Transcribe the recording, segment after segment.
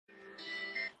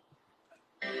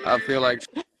I feel like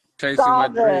chasing my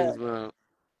Stop dreams, it. man.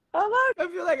 I I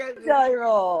feel like I love Jelly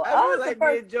Roll. I feel like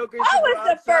me and Joker I should go was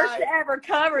the first to outside. ever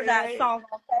cover that Okay. song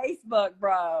on Facebook,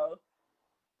 bro.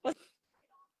 What's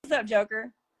up,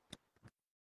 Joker?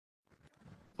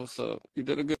 What's up? You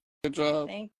did a good job.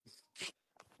 Thank you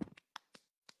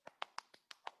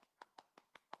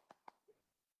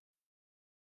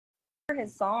for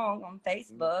his song on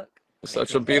Facebook. It's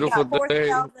such a Making It beautiful got day.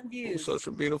 4,000 It was views. such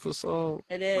a beautiful song.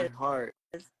 It my is. heart.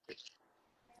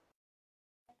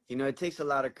 You know, it takes a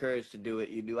lot of courage to do what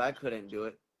you do. I couldn't do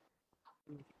it.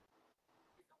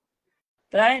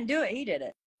 But I didn't do it. He did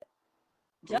it.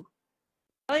 Who?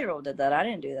 Jelly Roll did that. I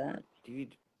didn't do that. Do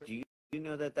you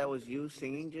know that was you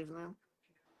singing just now?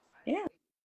 Yeah.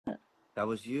 That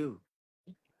was you.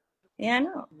 Yeah, I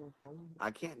know. I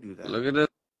can't do that. Look at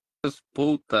this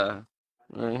puta.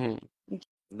 Right here.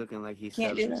 Looking like he's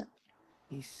Can't do that.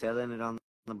 He's selling it on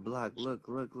the block. Look.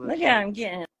 Look at him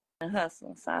getting a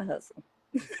hustle. Side hustle.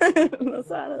 Side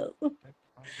hustle.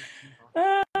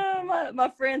 My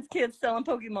friend's kids selling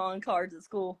Pokemon cards at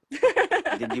school.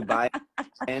 Did you buy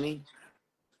any?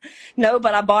 No,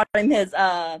 but I bought him his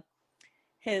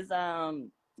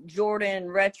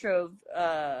Jordan retro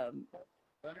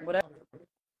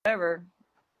whatever.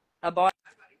 I bought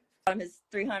him his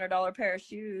 $300 pair of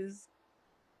shoes.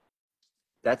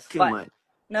 That's too much.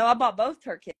 No, I bought both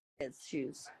her kids'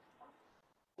 shoes.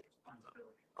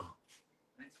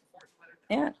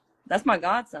 Yeah, that's my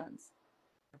godsons.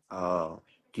 Oh,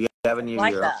 do you have any of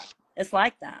Like your own? that. It's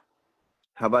like that.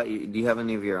 How about you? Do you have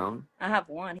any of your own? I have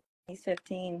one. He's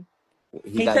 15.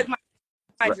 He took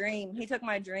my dream. He took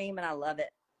my dream, and I love it.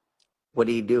 What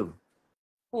did he do?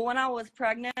 Well, when I was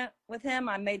pregnant with him,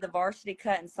 I made the varsity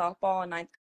cut in softball in 9th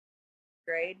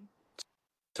grade.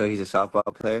 So he's a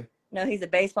softball player? No, he's a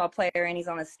baseball player, and he's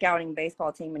on a scouting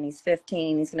baseball team, and he's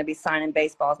 15. He's going to be signing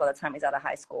baseballs by the time he's out of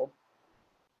high school.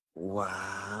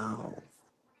 Wow.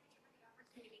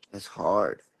 That's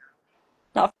hard.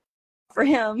 Not for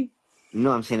him.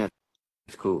 No, I'm saying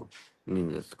that's cool. I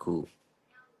mean, that's cool.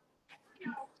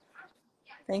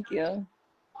 Thank you.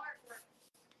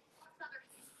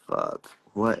 Fuck.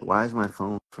 What? Why is my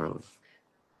phone froze?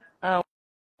 Oh,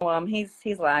 well,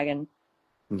 he's lagging.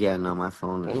 Yeah, no, my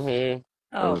phone is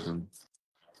frozen.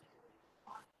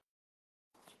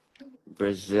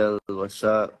 Brazil, what's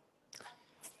up?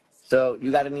 So,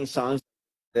 you got any songs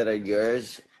that are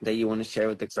yours that you want to share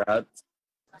with the crowd?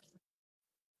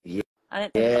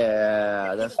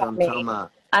 Yeah, that's what I'm talking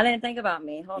about. I didn't think about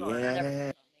me. Hold on.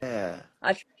 Yeah.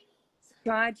 I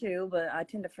try to, but I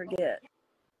tend to forget.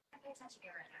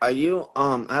 Are you,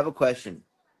 I have a question.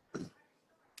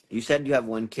 You said you have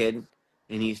one kid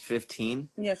and he's 15?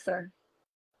 Yes, sir.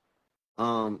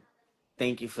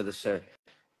 Thank you for the sir.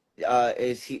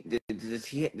 Does he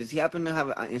happen to have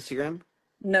an Instagram?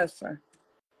 No, sir.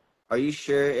 Are you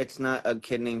sure it's not a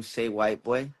kid named Say White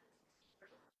Boy?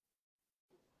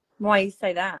 Why you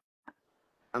say that?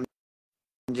 I'm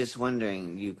just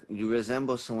wondering. You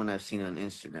resemble someone I've seen on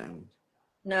Instagram.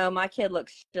 No, my kid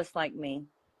looks just like me.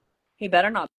 He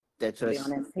better not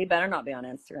He better not be on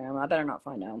Instagram. I better not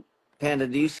find out. Panda,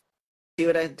 do you see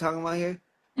what I'm talking about here?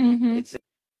 Mm-hmm.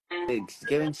 It's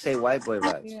giving Say White Boy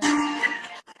vibes. Yeah.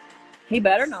 He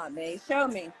better not be. Show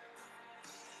me.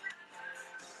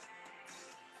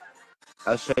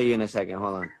 I'll show you in a second.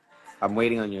 Hold on. I'm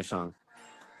waiting on your song.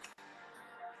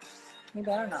 He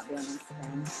better not be on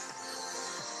Instagram.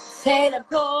 Say the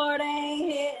chord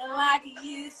ain't hitting like it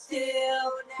used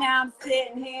to. Now I'm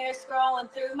sitting here scrolling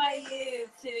through my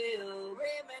YouTube.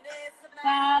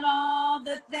 About all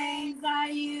the things I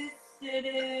used to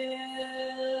do.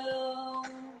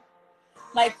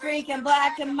 Like freaking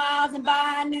Black and Miles and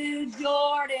buy new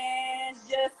Jordans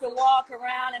just to walk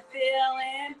around and feel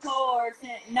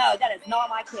important. No, that is not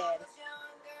my kid.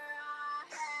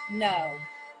 No.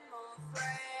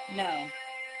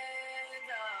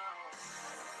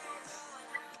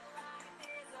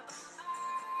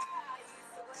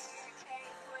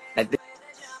 I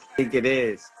think it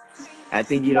is. I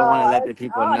think you don't want to let the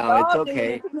people know. It's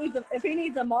okay. If he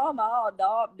needs a mom, I'll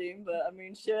adopt him. But I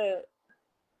mean, shit.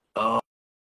 Oh,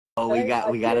 we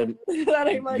gotta.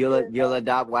 You'll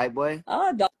adopt White Boy. I'll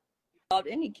adopt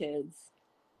any kids.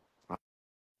 All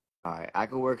right, I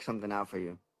could work something out for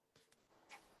you.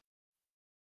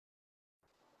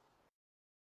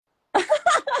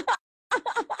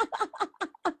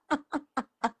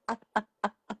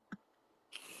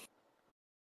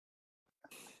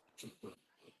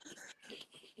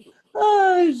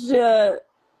 Oh shit!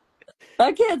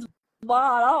 That kid's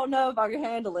wild. I don't know if I can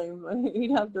handle him.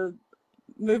 He'd have to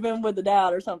move in with the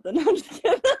dad or something. I'm just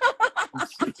kidding.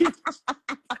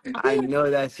 I know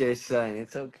that's your son.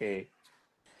 It's okay.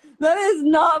 That is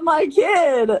not my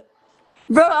kid.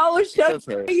 Bro, I will It's show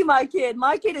okay. you my kid.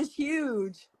 My kid is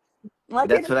huge. My kid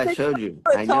That's is what I 6 showed you.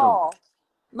 foot I know. tall.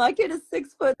 My kid is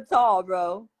 6 foot tall,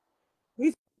 bro.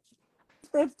 He's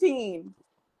 15.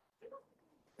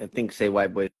 I think Say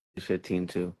White Boy is 15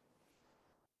 too.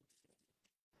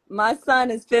 My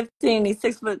son is 15. He's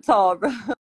 6 foot tall, bro.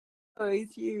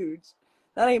 He's huge.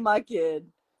 That ain't my kid.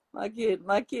 My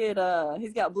kid,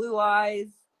 he's got blue eyes,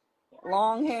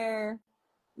 long hair,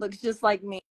 looks just like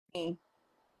me.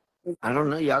 I don't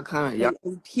know. Y'all kind of y'all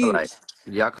He's huge. like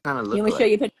y'all kind of You look want me to show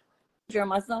alike. you a picture of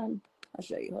my son? I'll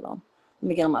show you. Hold on. Let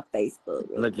me get on my Facebook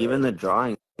real Look, quick. even the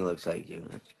drawing looks like you.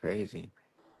 That's crazy.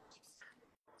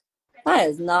 That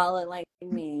does not look like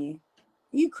me.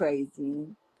 You crazy.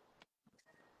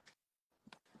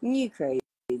 You crazy.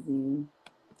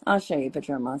 I'll show you a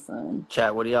picture of my son.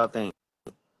 Chat, what do y'all think?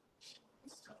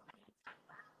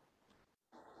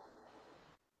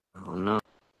 Oh no,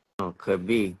 could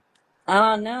be. I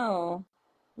don't know.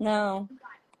 No.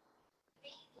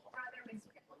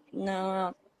 No, I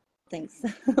don't think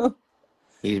so.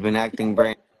 He's been acting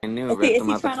brand new. Ripped Is him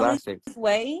he out the trying to lose plastic.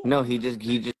 weight? No, he just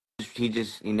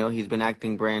he's been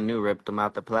acting brand new. Ripped him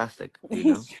out the plastic.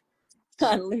 He's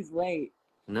trying to lose weight.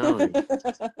 No.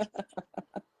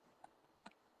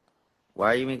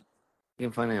 Why are you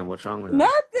making fun of him? What's wrong with him?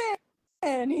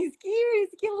 Nothing. He's cute.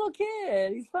 He's a cute little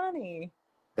kid. He's funny.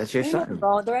 That's your son.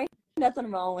 There ain't nothing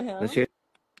wrong with him. That's your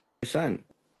son.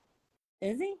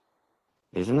 Is he?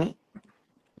 Isn't it?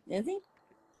 Is he?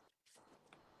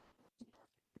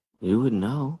 You would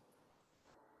know.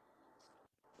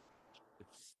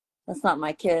 That's not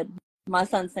my kid. My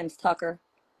son's name's Tucker.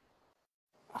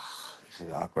 This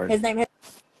is awkward. His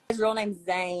real name's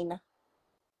Zane.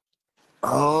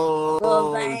 Oh,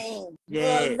 Little Zane.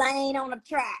 shit. Little Zane on the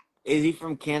track. Is he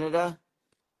from Canada?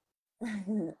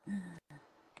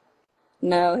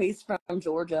 No, he's from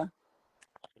Georgia.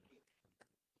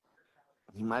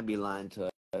 He might be lying to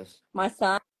us. My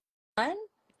son? Yeah.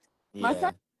 My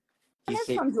son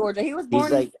is from Georgia. He was He's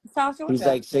born like, in South Georgia. he's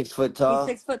like 6 foot tall.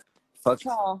 He's 6 foot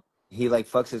tall. He like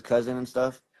fucks his cousin and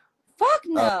stuff. Fuck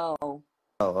no. Oh,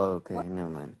 okay. Never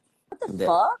mind. What the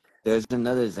fuck? There's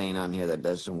another Zane on here that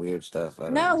does some weird stuff. I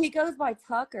don't No, know. he goes by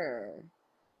Tucker.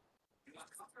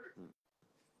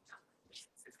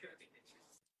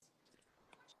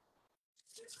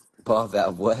 Bob,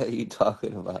 what are you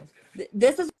talking about?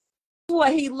 This is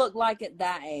what he looked like at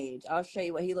that age. I'll show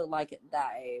you what he looked like at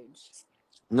that age.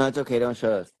 No, it's okay. Don't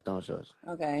show us. Don't show us.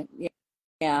 Okay.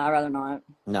 Yeah, I'd rather not.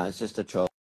 No, it's just a troll.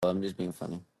 I'm just being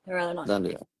funny. I'd rather not. Don't do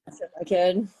that. I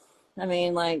could. I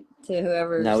mean, like, to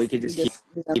whoever. No, we could just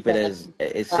keep it as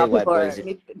it's Say White Boys.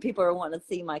 People are wanting to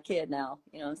see my kid now.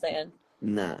 You know what I'm saying?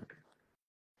 Nah.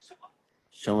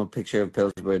 Show him a picture of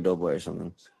Pillsbury Doughboy or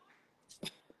something.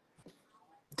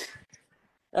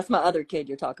 That's my other kid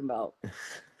you're talking about.